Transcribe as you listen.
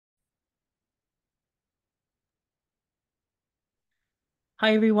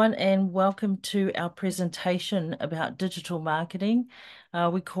Hi, everyone, and welcome to our presentation about digital marketing.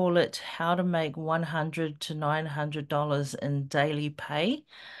 We call it How to Make $100 to $900 in Daily Pay.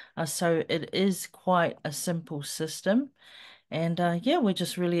 So it is quite a simple system. And yeah, we're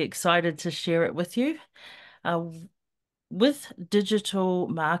just really excited to share it with you. Uh, with digital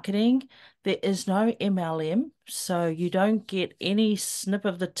marketing, there is no MLM, so you don't get any snip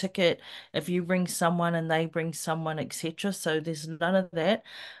of the ticket if you bring someone and they bring someone, etc. So there's none of that.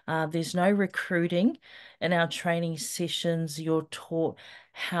 There's no recruiting. In our training sessions, you're taught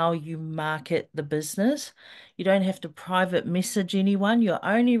how you market the business. You don't have to private message anyone. You're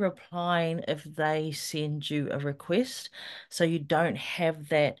only replying if they send you a request. So you don't have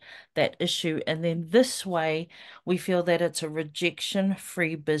that issue. And then this way, we feel that it's a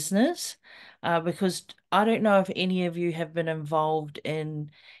rejection-free business because I don't know if any of you have been involved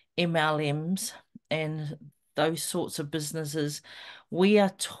in MLMs and those sorts of businesses. We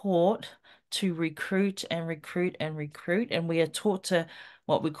are taught to recruit and recruit and recruit, and we are taught to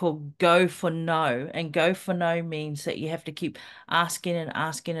what we call go for no. And go for no means that you have to keep asking and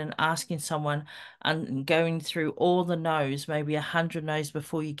asking and asking someone and going through all the no's, maybe 100 no's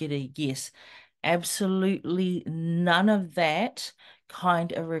before you get a yes. Absolutely none of that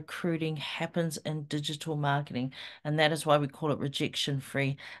kind of recruiting happens in digital marketing. And that is why we call it rejection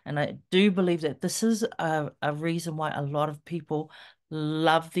free. And I do believe that this is a reason why a lot of people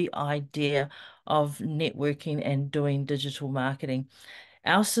love the idea of networking and doing digital marketing.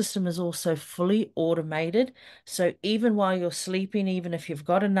 Our system is also fully automated. So even while you're sleeping, even if you've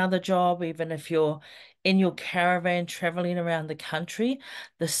got another job, even if you're in your caravan traveling around the country,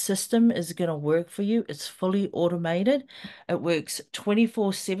 the system is going to work for you. It's fully automated. It works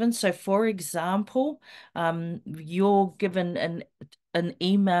 24/7. So for example, you're given an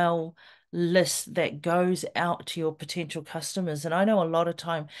email list that goes out to your potential customers. And I know a lot of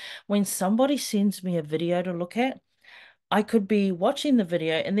time when somebody sends me a video to look at, I could be watching the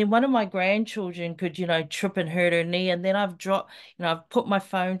video and then one of my grandchildren could, trip and hurt her knee. And then I've dropped, I've put my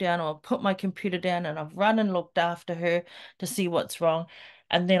phone down or put my computer down and I've run and looked after her to see what's wrong.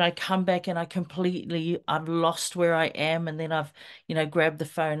 And then I come back and I've lost where I am. And then I've, grabbed the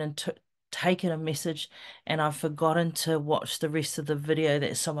phone and taken a message and I've forgotten to watch the rest of the video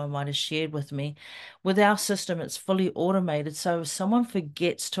that someone might have shared with me. With our system, it's fully automated. So if someone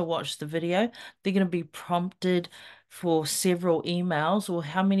forgets to watch the video, they're going to be prompted for several emails or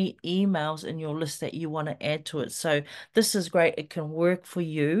how many emails in your list that you want to add to it. So this is great. It can work for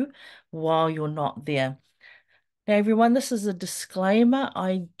you while you're not there. Now, everyone, this is a disclaimer.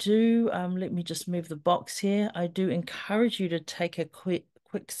 I do, let me just move the box here. I do encourage you to take a quick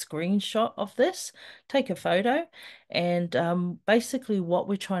screenshot of this, take a photo, and basically what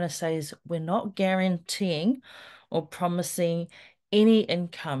we're trying to say is we're not guaranteeing or promising any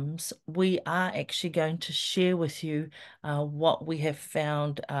incomes. We are actually going to share with you what we have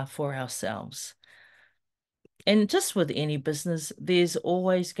found for ourselves. And just with any business, there's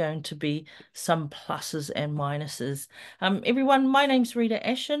always going to be some pluses and minuses. Everyone, my name's Rita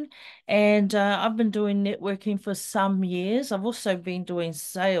Ashin, and I've been doing networking for some years. I've also been doing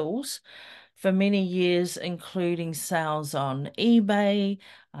sales for many years, including sales on eBay,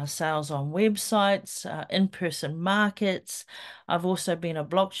 sales on websites, in-person markets. I've also been a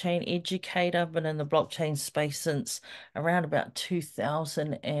blockchain educator. I've been in the blockchain space since around about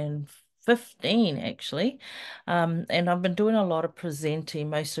 2015, actually. And I've been doing a lot of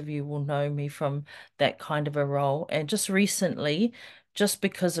presenting. Most of you will know me from that kind of a role. And just recently, just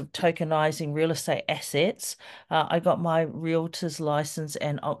because of tokenizing real estate assets, I got my realtor's license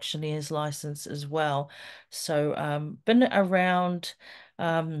and auctioneer's license as well. So, been around,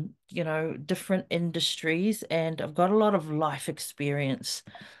 different industries, and I've got a lot of life experience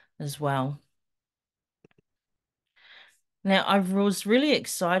as well. Now, I was really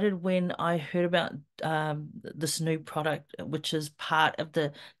excited when I heard about this new product, which is part of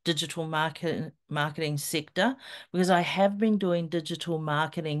the digital marketing sector, because I have been doing digital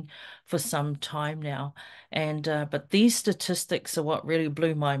marketing for some time now. And but these statistics are what really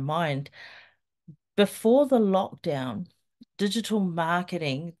blew my mind. Before the lockdown, digital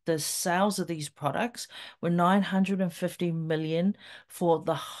marketing, the sales of these products were 950 million for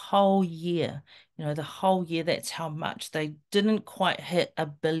the whole year. The whole year, that's how much. They didn't quite hit a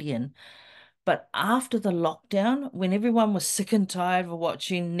billion. But after the lockdown, when everyone was sick and tired of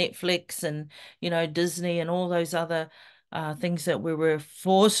watching Netflix and, Disney and all those other things that we were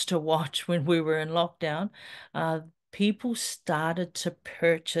forced to watch when we were in lockdown, people started to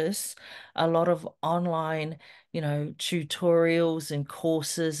purchase a lot of online, tutorials and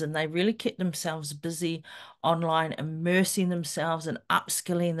courses, and they really kept themselves busy online, immersing themselves and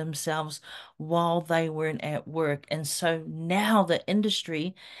upskilling themselves while they weren't at work. And so now the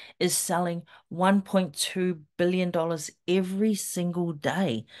industry is selling $1.2 billion every single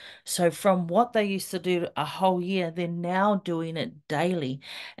day. So from what they used to do a whole year, they're now doing it daily.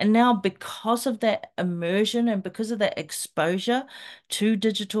 And now, because of that immersion and because of that exposure to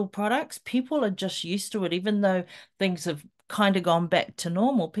digital products, people are just used to it, even though things have kind of gone back to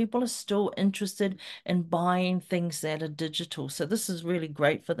normal. People are still interested in buying things that are digital. So this is really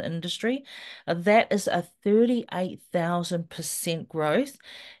great for the industry. That is a 38,000% growth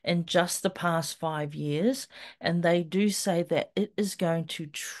in just the past 5 years. And they do say that it is going to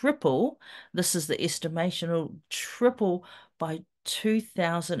triple. This is the estimation, it'll triple by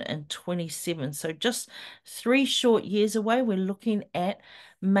 2027. So just 3 short years away, we're looking at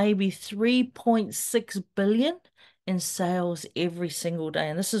maybe 3.6 billion in sales every single day.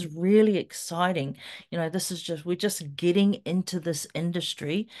 And this is really exciting. This is we're just getting into this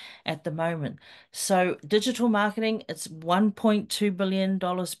industry at the moment. So digital marketing, it's $1.2 billion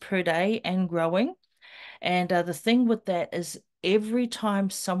per day and growing. And the thing with that is every time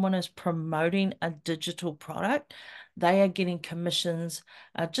someone is promoting a digital product, they are getting commissions.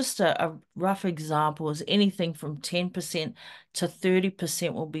 Just a rough example is anything from 10% to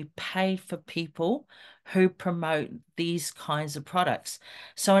 30% will be paid for people who promote these kinds of products.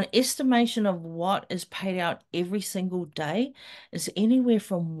 So an estimation of what is paid out every single day is anywhere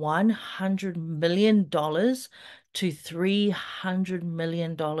from $100 million to $300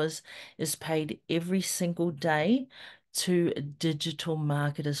 million is paid every single day to digital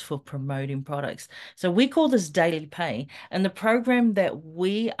marketers for promoting products. So we call this daily pay. And the program that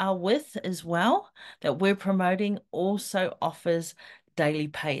we are with as well, that we're promoting, also offers daily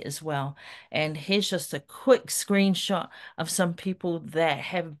pay as well. And here's just a quick screenshot of some people that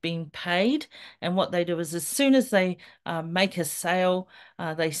have been paid. And what they do is as soon as they make a sale,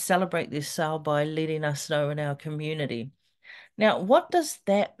 they celebrate their sale by letting us know in our community. Now, what does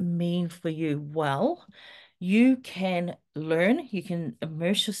that mean for you? Well, you can learn, you can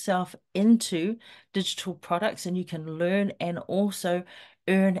immerse yourself into digital products, and you can learn and also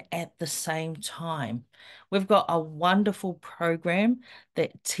earn at the same time. We've got a wonderful program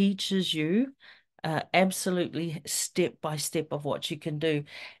that teaches you absolutely step by step of what you can do.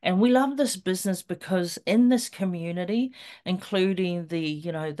 And we love this business because in this community, including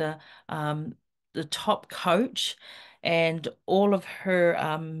the top coach and all of her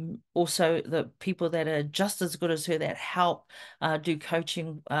also the people that are just as good as her that help do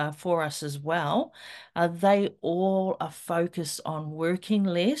coaching for us as well, they all are focused on working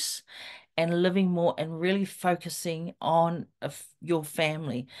less and living more and really focusing on your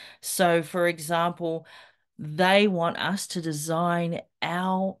family. So for example, they want us to design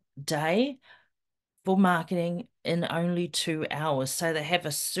our day for marketing in only 2 hours. So they have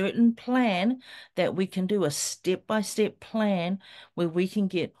a certain plan that we can do, a step-by-step plan where we can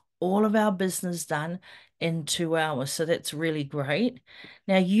get all of our business done in 2 hours. So that's really great.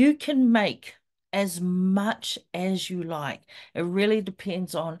 Now you can make as much as you like. It really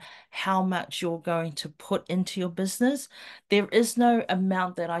depends on how much you're going to put into your business. There is no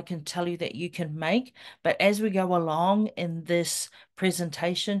amount that I can tell you that you can make, but as we go along in this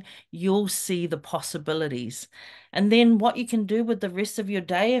presentation, you'll see the possibilities. And then what you can do with the rest of your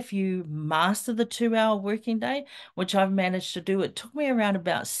day, if you master the 2 hour working day, which I've managed to do, it took me around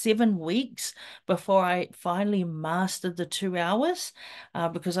about 7 weeks before I finally mastered the 2 hours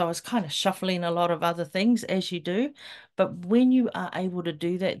because I was kind of shuffling a lot of other things as you do. But when you are able to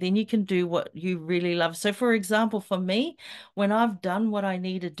do that, then you can do what you really love. So for example, for me, when I've done what I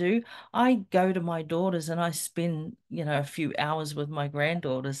need to do, I go to my daughters and I spend, a few hours with my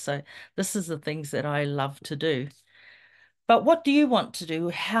granddaughters. So this is the things that I love to do. But what do you want to do?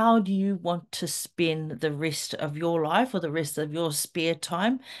 How do you want to spend the rest of your life or the rest of your spare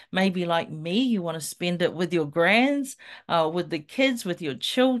time? Maybe like me, you want to spend it with your grands, with the kids, with your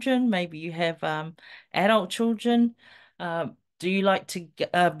children. Maybe you have adult children. Do you like to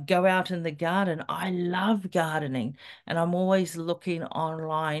go out in the garden? I love gardening, and I'm always looking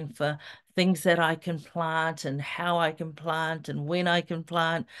online for things that I can plant and how I can plant and when I can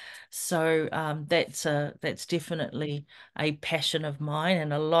plant. So that's definitely a passion of mine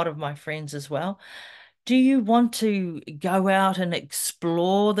and a lot of my friends as well. Do you want to go out and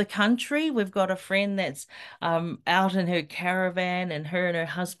explore the country? We've got a friend that's out in her caravan, and her and her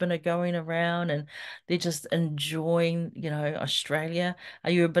husband are going around and they're just enjoying, Australia.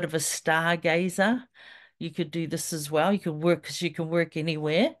 Are you a bit of a stargazer? You could do this as well. You could work because you can work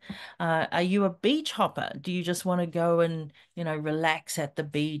anywhere. Are you a beach hopper? Do you just want to go and, relax at the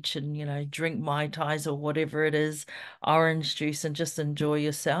beach and, drink Mai Tais or whatever it is, orange juice, and just enjoy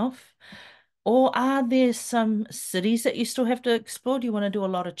yourself? Or are there some cities that you still have to explore? Do you want to do a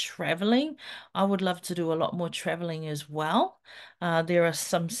lot of traveling? I would love to do a lot more traveling as well. There are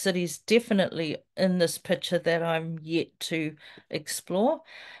some cities definitely in this picture that I'm yet to explore.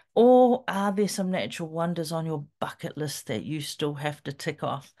 Or are there some natural wonders on your bucket list that you still have to tick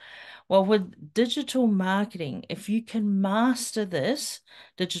off? Well, with digital marketing, if you can master this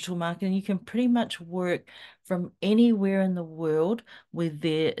digital marketing, you can pretty much work from anywhere in the world where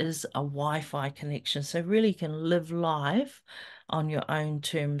there is a Wi-Fi connection. So really you can live life on your own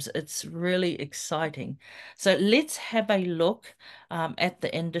terms. It's really exciting. So let's have a look at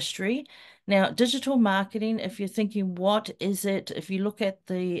the industry. Now, digital marketing, if you're thinking, what is it? If you look at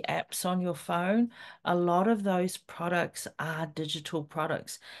the apps on your phone, a lot of those products are digital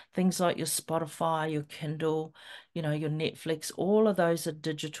products. Things like your Spotify, your Kindle, your Netflix, all of those are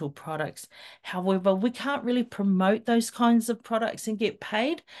digital products. However, we can't really promote those kinds of products and get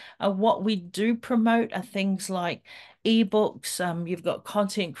paid. What we do promote are things like ebooks. You've got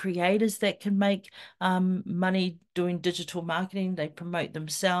content creators that can make money doing digital marketing. They promote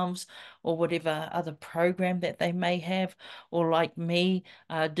themselves or whatever other program that they may have, or like me,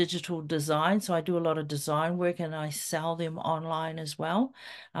 digital design. So I do a lot of design work and I sell them online as well.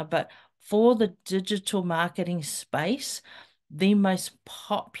 But for the digital marketing space, the most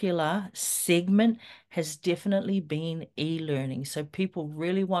popular segment has definitely been e-learning. So people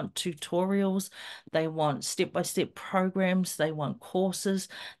really want tutorials, they want step-by-step programs, they want courses,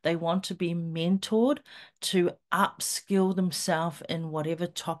 they want to be mentored to upskill themselves in whatever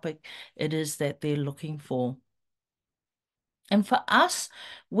topic it is that they're looking for. And for us,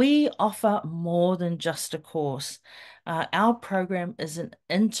 we offer more than just a course. Our program is an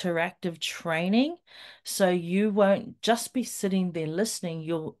interactive training. So you won't just be sitting there listening.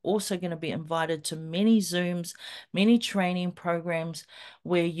 You're also going to be invited to many Zooms, many training programs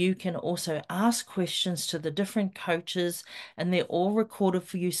where you can also ask questions to the different coaches, and they're all recorded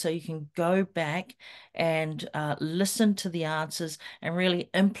for you so you can go back and listen to the answers and really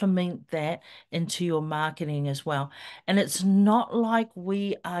implement that into your marketing as well. And it's not like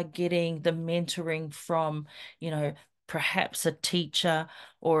we are getting the mentoring from, perhaps a teacher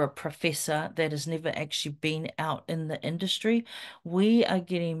or a professor that has never actually been out in the industry. We are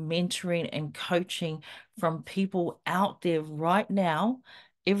getting mentoring and coaching from people out there right now.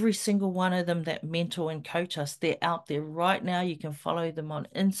 Every single one of them that mentor and coach us, they're out there right now. You can follow them on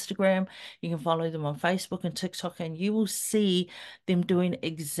Instagram, you can follow them on Facebook and TikTok, and you will see them doing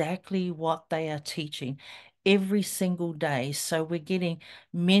exactly what they are teaching every single day. So we're getting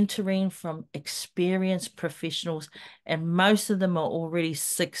mentoring from experienced professionals, and most of them are already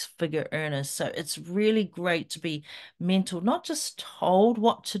six-figure earners. So it's really great to be mentored, not just told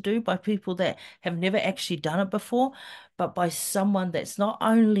what to do by people that have never actually done it before, but by someone that's not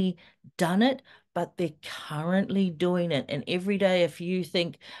only done it, but they're currently doing it. And every day, if you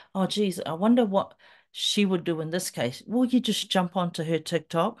think, oh, geez, I wonder what she would do in this case, well, you just jump onto her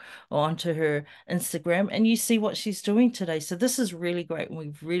TikTok or onto her Instagram and you see what she's doing today. So this is really great. And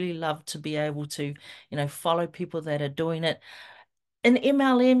we've really loved to be able to, follow people that are doing it. In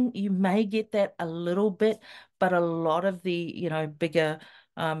MLM, you may get that a little bit, but a lot of the, bigger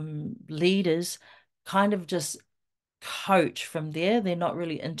leaders kind of just coach from there. They're not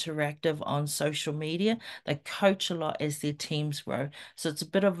really interactive on social media. They coach a lot as their teams grow. So it's a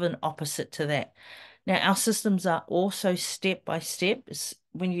bit of an opposite to that. Now, our systems are also step by step.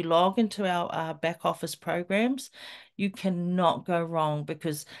 When you log into our back office programs, you cannot go wrong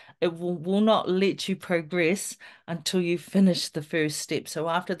because it will not let you progress until you finish the first step. So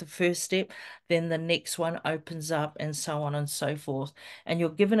after the first step, then the next one opens up and so on and so forth. And you're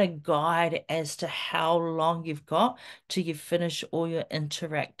given a guide as to how long you've got till you finish all your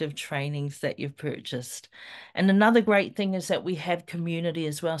interactive trainings that you've purchased. And another great thing is that we have community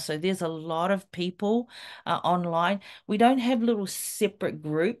as well. So there's a lot of people online. We don't have little separate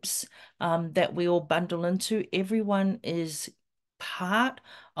groups that we all bundle into. Everyone is part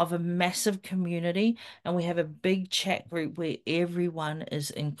of a massive community, and we have a big chat group where everyone is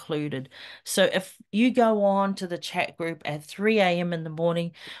included. So if you go on to the chat group at 3 a.m. in the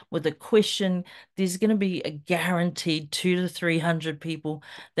morning with a question, there's going to be a guaranteed 200 to 300 people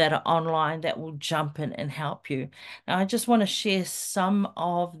that are online that will jump in and help you. Now, I just want to share some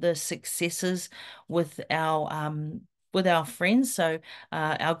of the successes with our with our friends. So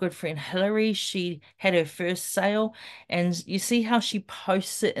our good friend Hillary, she had her first sale, and you see how she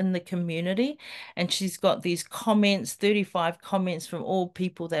posts it in the community, and she's got these comments, 35 comments from all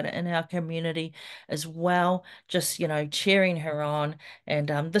people that are in our community as well, just cheering her on. And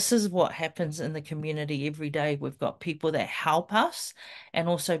this is what happens in the community every day. We've got people that help us, and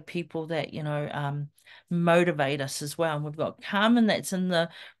also people that motivate us as well. And we've got Carmen that's in the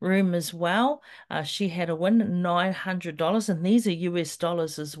room as well. She had a win, $900, and these are US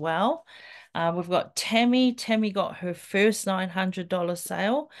dollars as well. We've got Tammy. Tammy got her first $900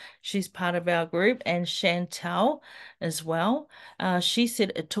 sale. She's part of our group, and Chantel as well. She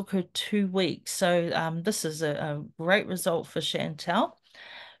said it took her 2 weeks. So this is a great result for Chantel.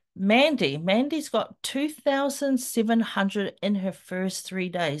 Mandy's got 2,700 in her first 3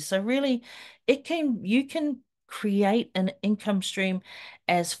 days. So really, you can create an income stream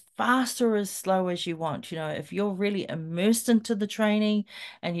as fast or as slow as you want. If you're really immersed into the training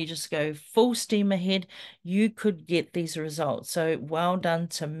and you just go full steam ahead, you could get these results. So well done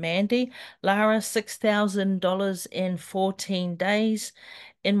to Mandy. Lara, $6,000 in 14 days.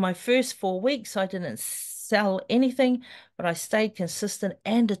 In my first 4 weeks, I didn't sell anything, but I stayed consistent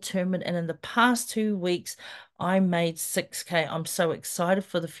and determined. And in the past 2 weeks, I made 6K. I'm so excited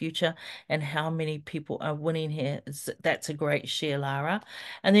for the future and how many people are winning here. That's a great share, Lara.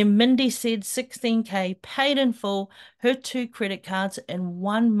 And then Mindy said 16K paid in full, her 2 credit cards in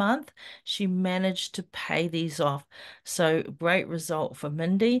 1 month. She managed to pay these off. So great result for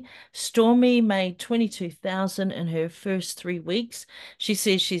Mindy. Stormy made 22,000 in her first 3 weeks. She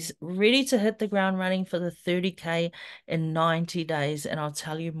says she's ready to hit the ground running for the 30K in 90 days. And I'll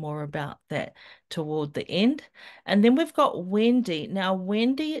tell you more about that toward the end. And then we've got Wendy. Now,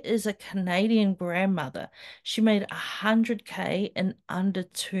 Wendy is a Canadian grandmother. She made 100K in under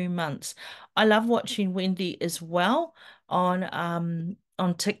 2 months. I love watching Wendy as well on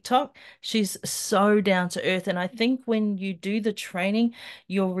TikTok. She's so down to earth. And I think when you do the training,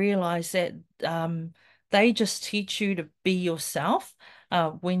 you'll realize that they just teach you to be yourself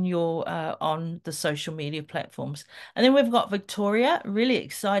when you're on the social media platforms. And then we've got Victoria. Really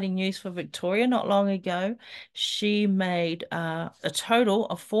exciting news for Victoria. Not long ago, she made a total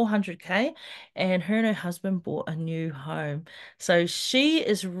of 400K, and her husband bought a new home. So she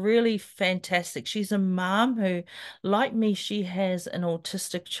is really fantastic. She's a mom who, like me, she has an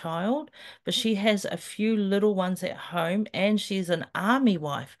autistic child, but she has a few little ones at home, and she's an army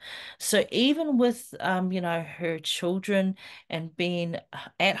wife. So even with her children and being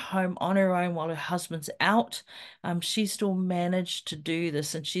at home on her own while her husband's out, she still managed to do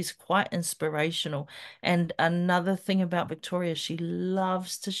this, and she's quite inspirational. And another thing about Victoria, she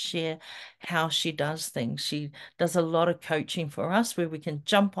loves to share how she does things. She does a lot of coaching for us where we can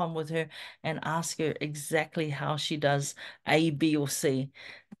jump on with her and ask her exactly how she does A, B, or C.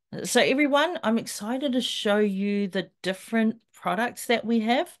 So everyone, I'm excited to show you the different products that we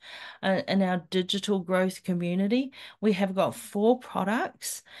have in our digital growth community. We have got 4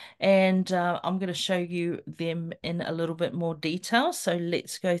 products, and I'm going to show you them in a little bit more detail. So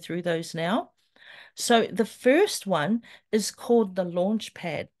let's go through those now. So the first one is called the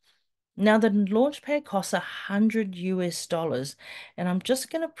Launchpad. Now the Launchpad costs 100 US dollars, and I'm just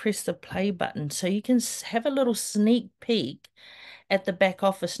going to press the play button so you can have a little sneak peek at the back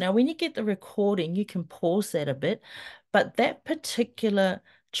office. Now, when you get the recording, you can pause that a bit, but that particular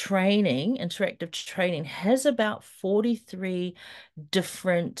training, interactive training, has about 43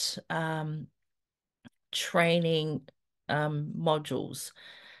 different training modules.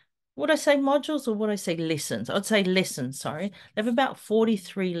 Would I say modules or would I say lessons? I'd say lessons, sorry. They have about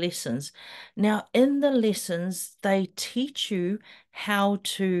 43 lessons. Now, in the lessons, they teach you how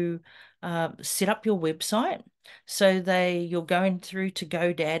to set up your website. So you're going through to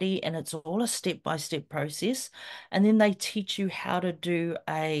GoDaddy, and it's all a step-by-step process. And then they teach you how to do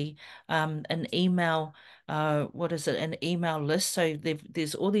an email what is it, an email list. So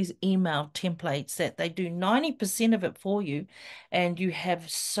there's all these email templates that they do 90% of it for you, and you have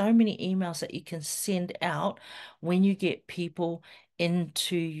so many emails that you can send out when you get people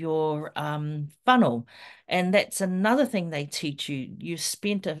into your funnel. And that's another thing they teach you. You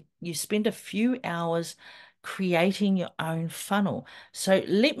spend a few hours creating your own funnel. So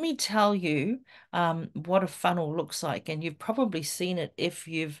let me tell you what a funnel looks like, and you've probably seen it if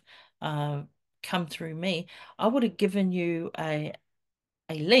you've come through me. I would have given you a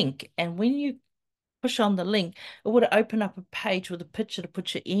link, and when you push on the link, it would open up a page with a picture to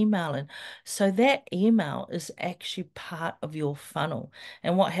put your email in. So that email is actually part of your funnel.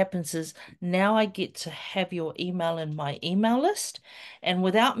 And what happens is now I get to have your email in my email list. And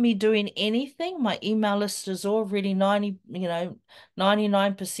without me doing anything, my email list is already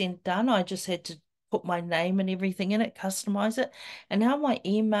 99% done. I just had to put my name and everything in it, customize it. And now my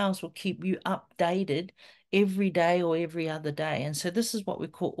emails will keep you updated every day or every other day. And so this is what we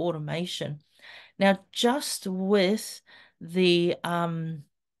call automation. Now, just with the not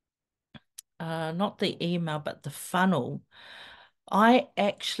the email, but the funnel, I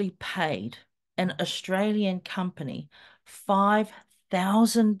actually paid an Australian company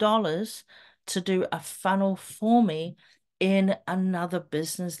 $5,000 to do a funnel for me in another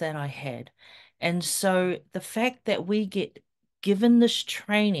business that I had. And so the fact that we get given this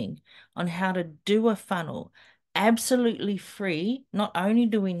training on how to do a funnel absolutely free, not only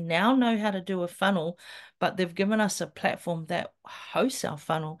do we now know how to do a funnel, but they've given us a platform that hosts our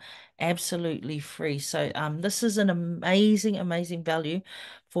funnel absolutely free. So this is an amazing, amazing value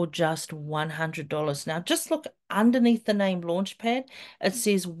for just $100. Now, just look underneath the name Launchpad. It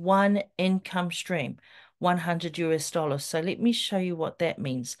says one income stream, 100 US dollars. So let me show you what that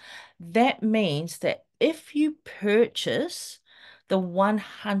means. That means that if you purchase the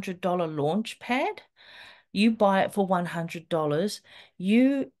 $100 Launchpad, you buy it for $100,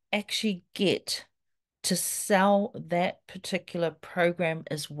 you actually get to sell that particular program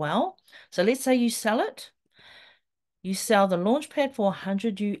as well. So let's say you sell it, you sell the Launchpad for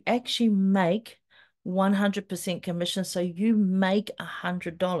 100, you actually make 100% commission. So you make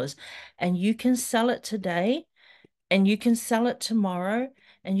 $100 and you can sell it today and you can sell it tomorrow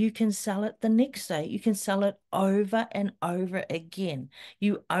and you can sell it the next day. You can sell it over and over again.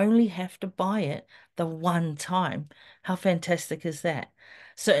 You only have to buy it the one time. How fantastic is that?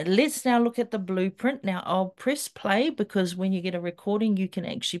 So let's now look at the blueprint. Now I'll press play because when you get a recording, you can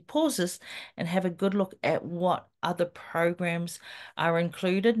actually pause this and have a good look at what other programs are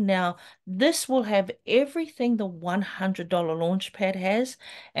included. Now, this will have everything the $100 Launchpad has,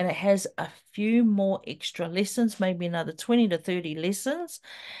 and it has a few more extra lessons, maybe another 20 to 30 lessons.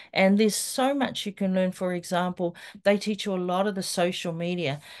 And there's so much you can learn. For example, they teach you a lot of the social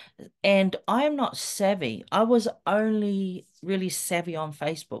media. And I am not savvy. I was only really savvy on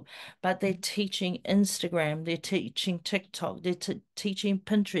Facebook, but they're teaching Instagram, they're teaching TikTok, they're teaching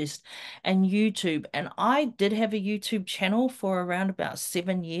Pinterest and YouTube. And I did have a YouTube channel for around about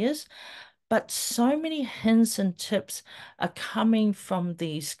 7 years. But so many hints and tips are coming from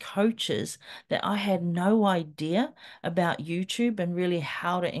these coaches that I had no idea about YouTube and really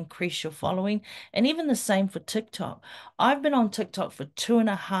how to increase your following. And even the same for TikTok. I've been on TikTok for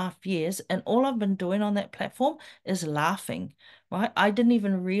 2.5 years, and all I've been doing on that platform is laughing, right? I didn't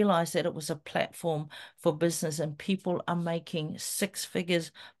even realize that it was a platform for business, and people are making six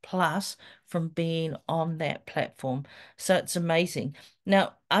figures plus from being on that platform. So it's amazing.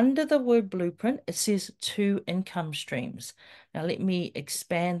 Now, under the word blueprint, it says 2 income streams. Now, let me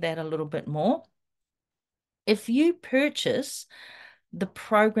expand that a little bit more. If you purchase the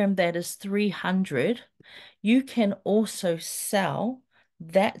program that is 300, you can also sell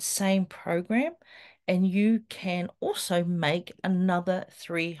that same program and you can also make another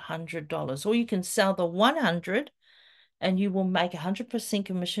 $300. Or you can sell the 100 and you will make 100%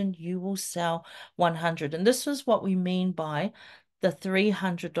 commission. You will sell 100. And this is what we mean by the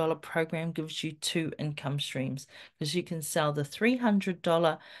 $300 program gives you 2 income streams, because you can sell the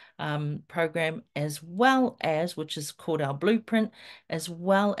 $300 program as well as, which is called our blueprint, as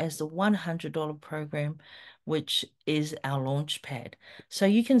well as the $100 program, which is our launch pad. So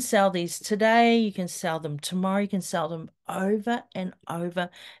you can sell these today, you can sell them tomorrow, you can sell them over and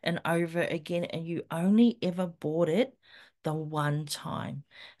over and over again, and you only ever bought it the one time.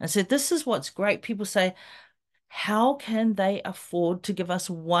 And so this is what's great. People say, how can they afford to give us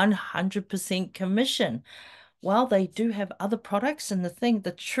 100% commission? Well, they do have other products, and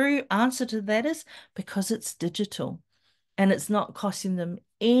the true answer to that is because it's digital and it's not costing them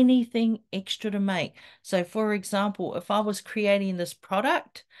anything extra to make. So, for example, if I was creating this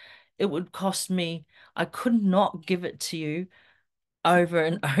product, it would cost me, I could not give it to you over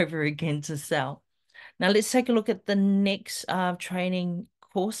and over again to sell. Now let's take a look at the next training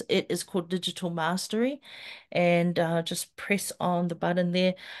course. It is called Digital Mastery, and just press on the button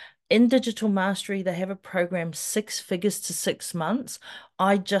there. In Digital Mastery, they have a program 6 figures to 6 months.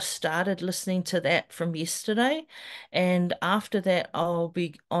 I just started listening to that from yesterday. And after that, I'll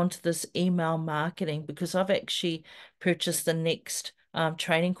be onto this email marketing because I've actually purchased the next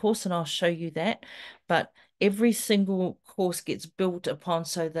training course and I'll show you that. But every single course gets built upon,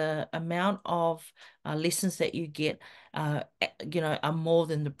 so the amount of lessons that you get, are more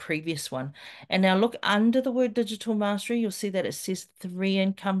than the previous one. And now look under the word digital mastery, you'll see that it says 3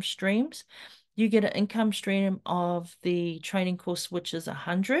 income streams. You get an income stream of the training course, which is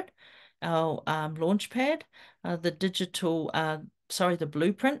 100, our launchpad, the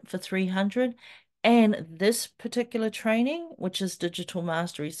blueprint for 300, and this particular training, which is digital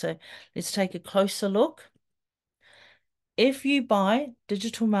mastery. So let's take a closer look. If you buy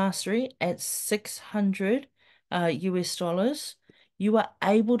digital mastery at 600 US dollars, you are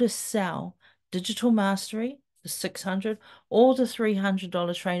able to sell digital mastery, the 600, or the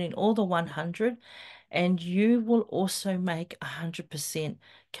 $300 training, or the 100, and you will also make 100%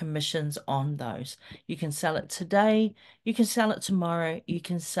 commissions on those. You can sell it today, you can sell it tomorrow, you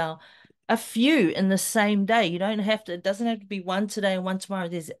can sell a few in the same day. You don't have to, it doesn't have to be one today and one tomorrow.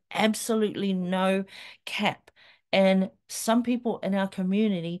 There's absolutely no cap. And some people in our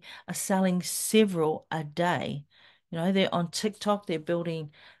community are selling several a day. They're on TikTok, they're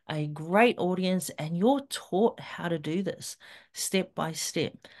building a great audience, and you're taught how to do this step by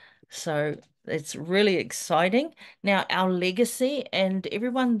step. So it's really exciting. Now, our legacy, and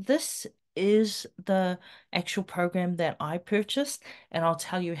everyone, this is the actual program that I purchased, and I'll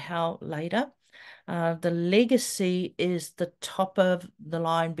tell you how later. The legacy is the top of the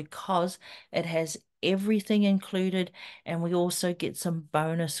line because it has everything included, and we also get some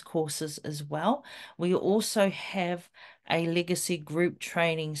bonus courses as well. We also have a legacy group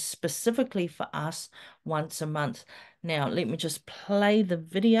training specifically for us once a month. Now, let me just play the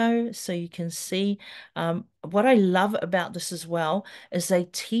video so you can see. What I love about this as well is they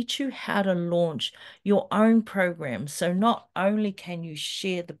teach you how to launch your own program. So not only can you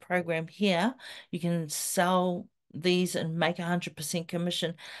share the program here, you can sell these and make 100%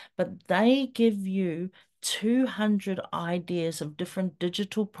 commission, but they give you 200 ideas of different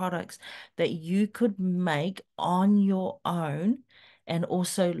digital products that you could make on your own and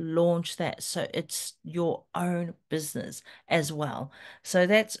also launch that. So it's your own business as well. So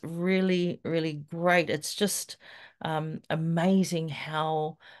that's really, really great. It's just amazing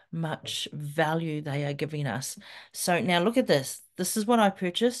how much value they are giving us. So now look at this. This is what I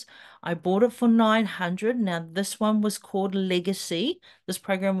purchased. I bought it for 900. Now this one was called Legacy. This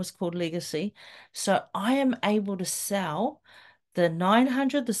program was called Legacy. So I am able to sell the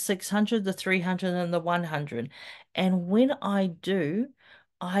 900, the 600, the 300, and the 100. And when I do,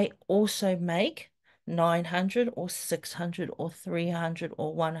 I also make 900 or 600 or 300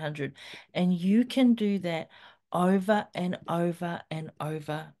 or 100. And you can do that over and over and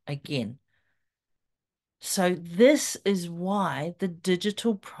over again. So this is why the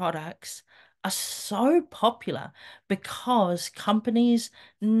digital products are so popular, because companies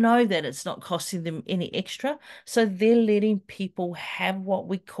know that it's not costing them any extra. So they're letting people have what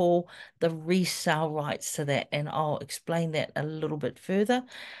we call the resale rights to that. And I'll explain that a little bit further.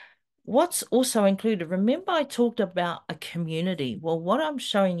 What's also included, remember I talked about a community. Well, what I'm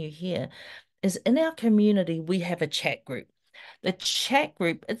showing you here is in our community, we have a chat group. The chat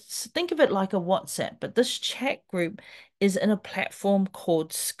group, think of it like a WhatsApp, but this chat group is in a platform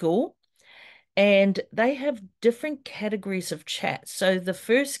called School. And they have different categories of chat. So the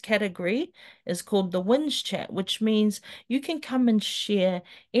first category is called the wins chat, which means you can come and share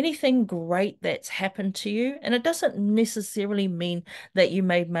anything great that's happened to you. And it doesn't necessarily mean that you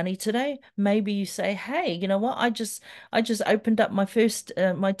made money today. Maybe you say, hey, you know what? I just opened up my first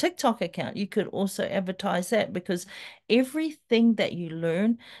my TikTok account. You could also advertise that, because everything that you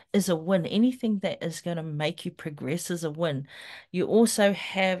learn is a win. Anything that is going to make you progress is a win. You also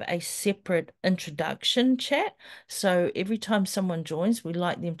have a separate introduction chat. So every time someone joins, we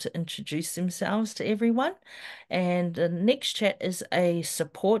like them to introduce themselves to everyone. And the next chat is a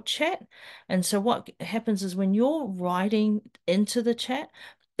support chat. And so what happens is when you're writing into the chat,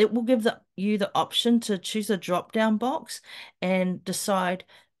 it will give you the option to choose a drop-down box and decide,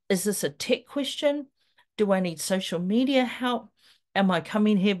 is this a tech question? Do I need social media help? Am I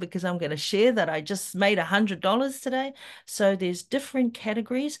coming here because I'm going to share that I just made $100 today? So there's different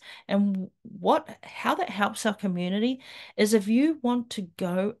categories. And how that helps our community is, if you want to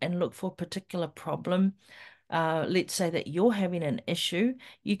go and look for a particular problem, let's say that you're having an issue,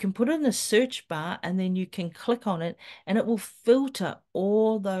 you can put it in the search bar and then you can click on it and it will filter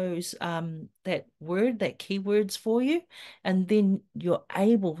all those that keywords for you, and then you're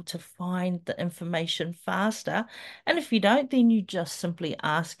able to find the information faster. And if you don't, then you just simply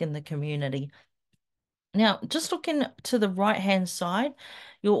ask in the community. Now, just looking to the right-hand side,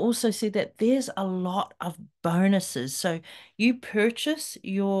 you'll also see that there's a lot of bonuses. So you purchase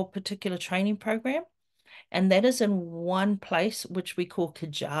your particular training program, and that is in one place, which we call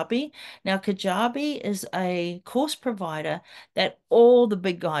Kajabi. Now, Kajabi is a course provider that all the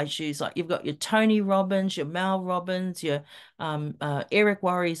big guys use. Like you've got your Tony Robbins, your Mel Robbins, your Eric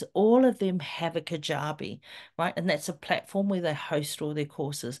Worre's, all of them have a Kajabi, right? And that's a platform where they host all their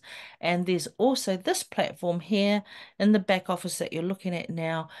courses. And there's also this platform here in the back office that you're looking at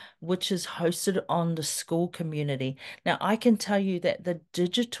now, which is hosted on the school community. Now, I can tell you that the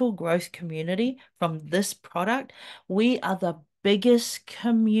digital growth community from this product, we are the biggest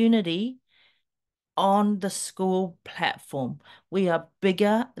community on the school platform. We are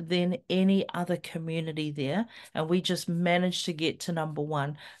bigger than any other community there, and we just managed to get to number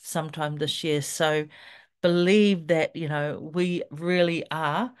one sometime this year. So believe that, we really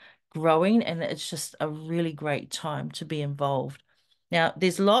are growing, and it's just a really great time to be involved. Now,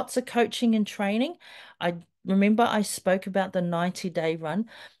 there's lots of coaching and training. I remember I spoke about the 90-day run.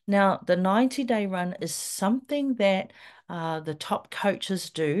 Now, the 90-day run is something that the top coaches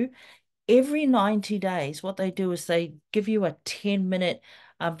do every 90 days. What they do is they give you a 10-minute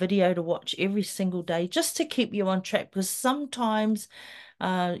video to watch every single day just to keep you on track, because sometimes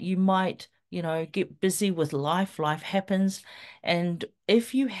you might, get busy with life. Life happens. And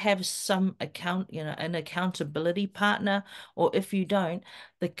if you have an accountability partner, or if you don't,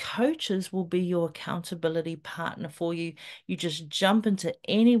 the coaches will be your accountability partner for you. You just jump into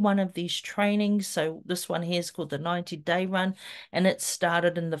any one of these trainings. So this one here is called the 90-day run, and it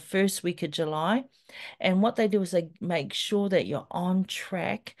started in the first week of July. And what they do is they make sure that you're on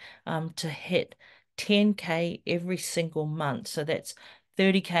track to hit 10K every single month. So that's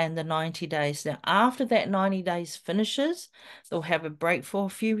 30K in the 90 days. Now, after that 90 days finishes, they'll have a break for a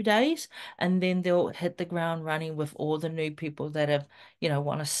few days, and then they'll hit the ground running with all the new people that have,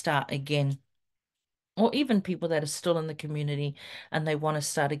 want to start again, or even people that are still in the community and they want to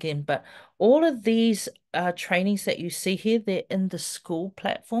start again. But all of these trainings that you see here, they're in the school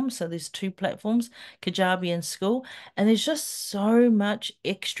platform. So there's two platforms, Kajabi and school, and there's just so much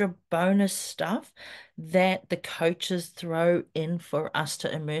extra bonus stuff that the coaches throw in for us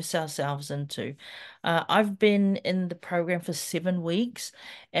to immerse ourselves into. I've been in the program for 7 weeks,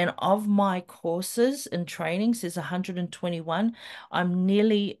 and of my courses and trainings, there's 121. I'm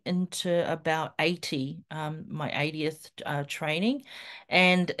nearly into about 80, my 80th training.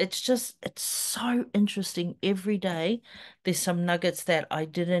 And it's so interesting. Every day, there's some nuggets that I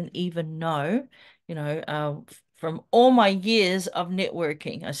didn't even know, from all my years of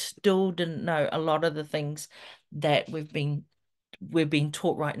networking. I still didn't know a lot of the things that we're being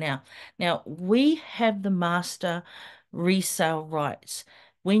taught right now. Now, we have the master resale rights.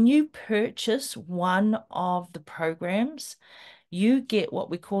 When you purchase one of the programs, you get what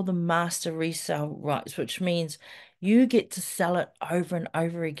we call the master resale rights, which means you get to sell it over and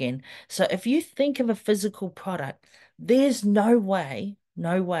over again. So if you think of a physical product, there's no way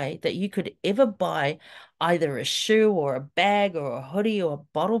that you could ever buy either a shoe or a bag or a hoodie or a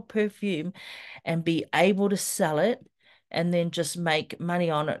bottle of perfume and be able to sell it and then just make money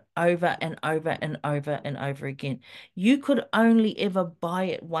on it over and over and over and over again. You could only ever buy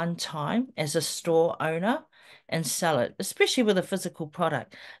it one time as a store owner and sell it, especially with a physical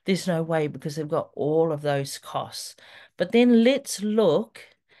product. There's no way, because they've got all of those costs. But then let's look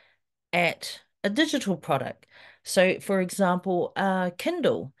at a digital product. So, for example,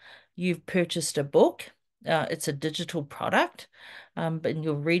 Kindle. You've purchased a book. It's a digital product, but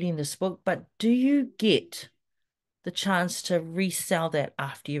you're reading this book. But do you get the chance to resell that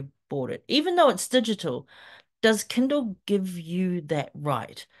after you've bought it? Even though it's digital, does Kindle give you that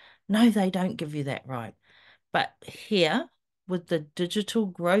right? No, they don't give you that right. But here, with the digital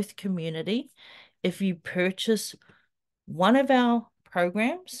growth community, if you purchase one of our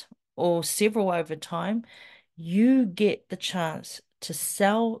programs or several over time, you get the chance to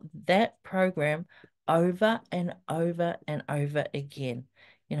sell that program over and over and over again.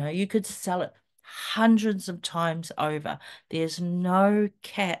 You could sell it hundreds of times over. There's no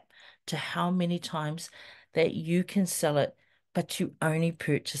cap to how many times that you can sell it, but you only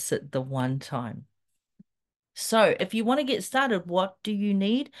purchase it the one time. So if you want to get started, what do you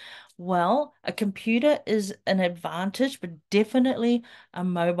need? Well, a computer is an advantage, but definitely a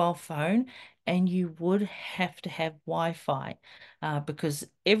mobile phone. And you would have to have Wi-Fi because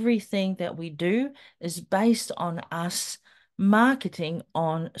everything that we do is based on us marketing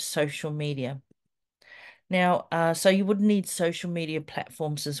on social media. Now, so you would need social media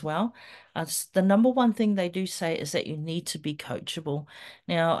platforms as well. The number one thing they do say is that you need to be coachable.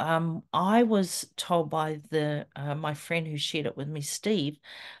 Now, I was told by the my friend who shared it with me, Steve,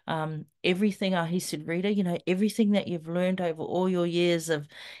 he said, Rita, everything that you've learned over all your years of,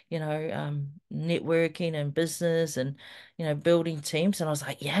 networking and business and, building teams. And I was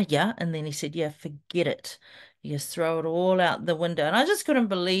like, yeah, yeah. And then he said, yeah, forget it. You just throw it all out the window. And I just couldn't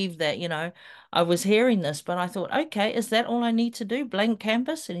believe that, I was hearing this, but I thought, okay, is that all I need to do? Blank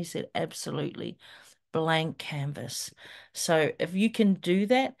canvas? And he said, absolutely, blank canvas. So if you can do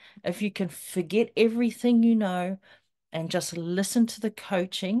that, if you can forget everything you know and just listen to the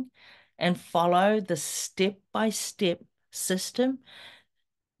coaching and follow the step-by-step system,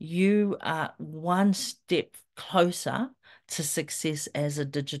 you are one step closer to success as a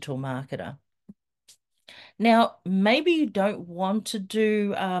digital marketer. Now, maybe you don't want to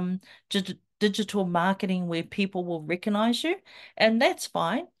do digital marketing where people will recognize you, and that's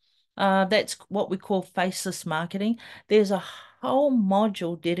fine. That's what we call faceless marketing. There's a whole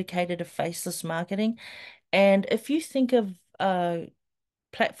module dedicated to faceless marketing. And if you think of a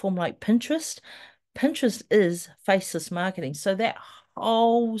platform like Pinterest, Pinterest is faceless marketing. So that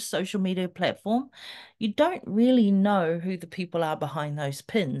whole social media platform, you don't really know who the people are behind those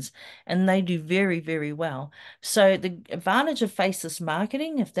pins, and they do very, very well. So the advantage of faceless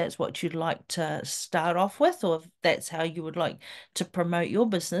marketing, if that's what you'd like to start off with, or if that's how you would like to promote your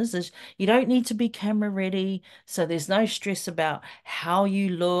business, is you don't need to be camera ready. So there's no stress about how you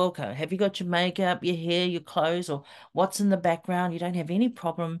look, or have you got your makeup, your hair, your clothes, or what's in the background. You don't have any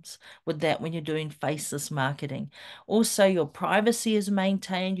problems with that when you're doing faceless marketing. Also, your privacy is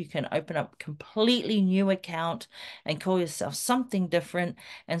maintained. You can open up a completely new account and call yourself something different.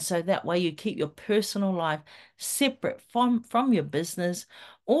 And so that way you keep your personal life separate from your business.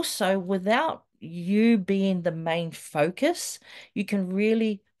 Also, without you being the main focus, you can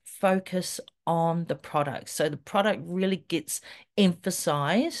really focus on the product. So the product really gets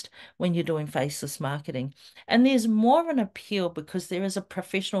emphasized when you're doing faceless marketing. And there's more of an appeal because there is a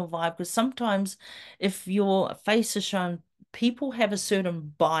professional vibe. Because sometimes if your face is shown, people have a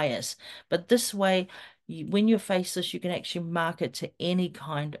certain bias. But this way, when you're faceless, you can actually market to any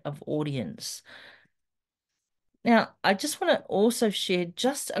kind of audience. Now, I just want to also share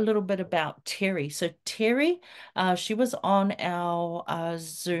just a little bit about Terry. So Terry, she was on our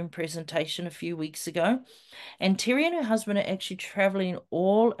Zoom presentation a few weeks ago. And Terry and her husband are actually traveling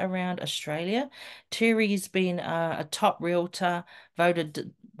all around Australia. Terry's been a top realtor,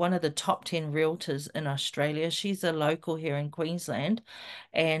 voted one of the top 10 realtors in Australia. She's a local here in Queensland,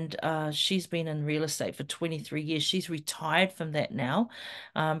 and she's been in real estate for 23 years. She's retired from that now,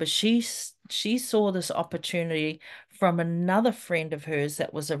 but she saw this opportunity from another friend of hers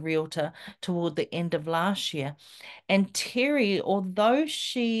that was a realtor toward the end of last year. And Terry, although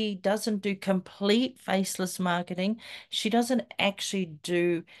she doesn't do complete faceless marketing, she doesn't actually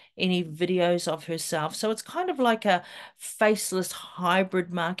do any videos of herself. So it's kind of like a faceless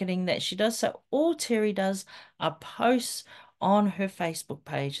hybrid marketing that she does. So all Terry does are posts on her Facebook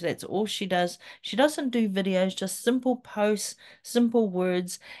page. That's all she does. She doesn't do videos, just simple posts, simple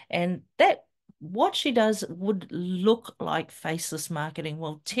words, and that what she does would look like faceless marketing.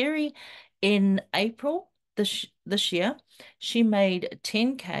 Well, Terry in April this year, she made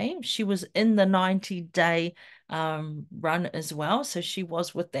 10K. She was in the 90-day run as well. So she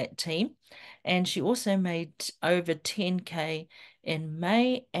was with that team. And she also made over 10K in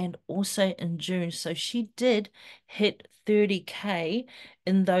May and also in June. So she did hit 30K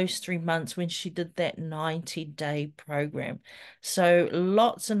in those 3 months when she did that 90-day program. So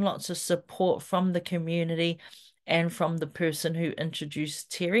lots and lots of support from the community and from the person who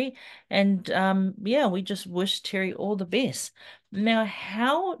introduced Terry. And yeah, we just wish Terry all the best. Now,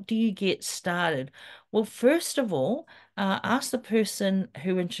 how do you get started? Well, first of all, ask the person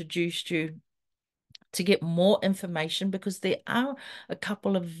who introduced you to get more information because there are a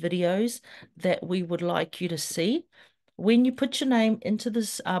couple of videos that we would like you to see. When you put your name into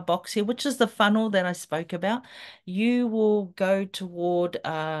this box here, which is the funnel that I spoke about, you will go toward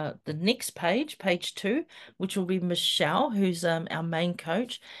the next page, page 2, which will be Michelle, who's our main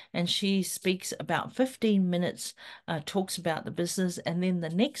coach, and she speaks about 15 minutes, talks about the business, and then the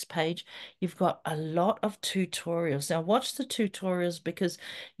next page, you've got a lot of tutorials. Now, watch the tutorials because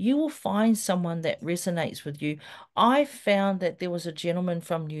you will find someone that resonates with you. I found that there was a gentleman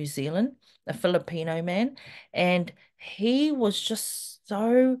from New Zealand, a Filipino man, and he was just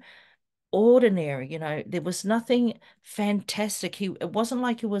so ordinary, there was nothing fantastic. It wasn't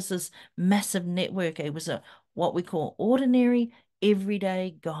like it was this massive network. It was a what we call ordinary,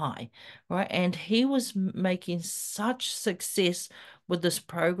 everyday guy, right? And he was making such success with this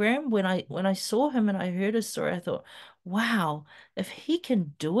program. When I saw him and I heard his story, I thought, wow, if he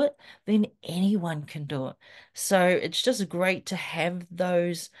can do it, then anyone can do it. So it's just great to have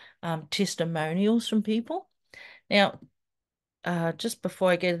those testimonials from people. Now, just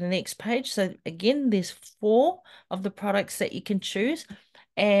before I go to the next page, so again, there's four of the products that you can choose.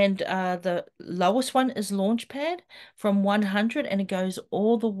 And the lowest one is Launchpad from 100 and it goes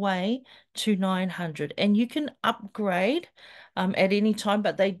all the way to 900. And you can upgrade at any time,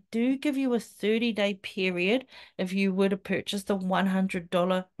 but they do give you a 30-day period if you were to purchase the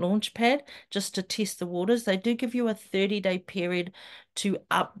 $100 Launchpad just to test the waters. They do give you a 30-day period to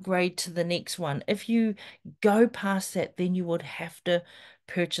upgrade to the next one. If you go past that, then you would have to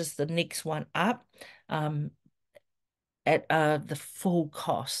purchase the next one up. At the full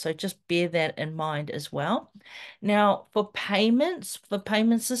cost. So just bear that in mind as well. Now, for payments, for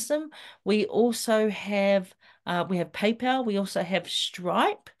payment system, we have PayPal, we also have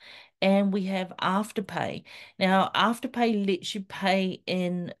Stripe, and we have Afterpay. Now, Afterpay lets you pay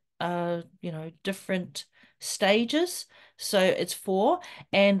in different stages. So it's four.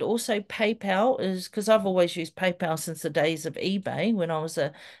 And also PayPal is because I've always used PayPal since the days of eBay when I was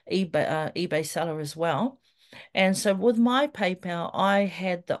a eBay seller as well. And so with my PayPal, I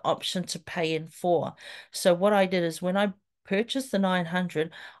had the option to pay in four. So what I did is when I purchased the 900,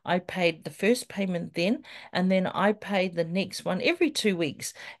 I paid the first payment then, and then I paid the next one every 2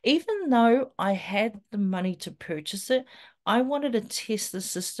 weeks. Even though I had the money to purchase it, I wanted to test the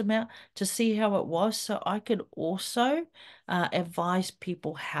system out to see how it was so I could also advise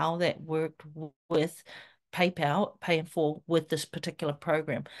people how that worked with PayPal, pay in full with this particular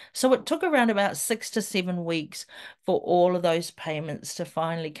program. So it took around about 6 to 7 weeks for all of those payments to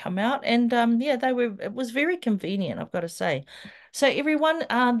finally come out. And yeah, it was very convenient, I've got to say. So everyone,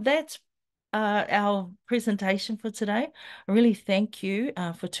 that's our presentation for today. I really thank you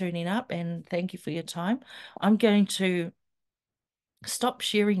for tuning up and thank you for your time. I'm going to stop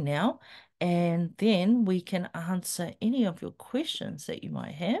sharing now and then we can answer any of your questions that you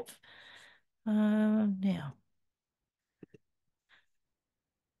might have. Now.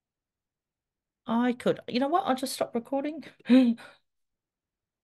 I could. You know what? I'll just stop recording.